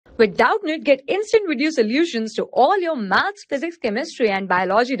With Doubtnut, get instant video solutions to all your maths, physics, chemistry, and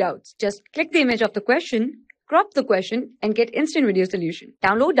biology doubts. Just click the image of the question, crop the question, and get instant video solution.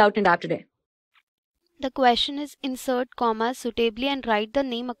 Download Doubtnut app today. The question is insert comma suitably and write the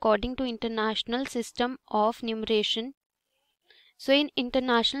name according to International System of Numeration. So in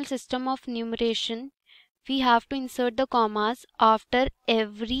International System of Numeration, we have to insert the commas after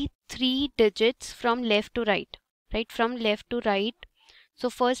every 3 digits from left to right. Right, from left to right. So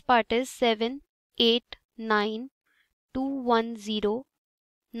first part is 7, 8, 9, 2, 1, 0,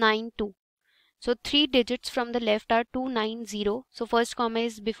 9, 2. So 3 digits from the left are 2, 9, 0. So first comma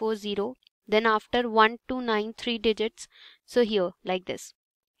is before 0. Then after 1 to 9, 3 digits. So here, like this.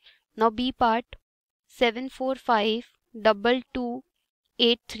 Now B part, 7, 4, 5, 2, 2,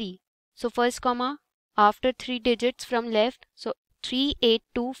 8, 3. So first comma, after 3 digits from left. So 3, 8,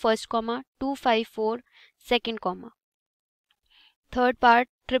 2, first comma, 2, 5, 4, second comma. Third part,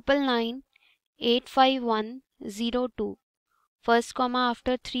 999, 8, 5, 1, 0, 2. First comma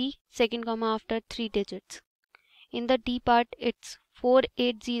after 3, second comma after 3 digits. In the D part, it's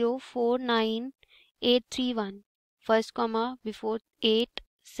 480, 49, 831. First comma before 8,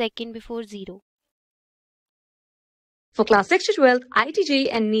 second before 0. For class 6 to 12, IIT JEE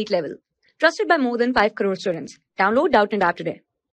and NEET level. Trusted by more than 5 crore students. Download Doubtnut app today.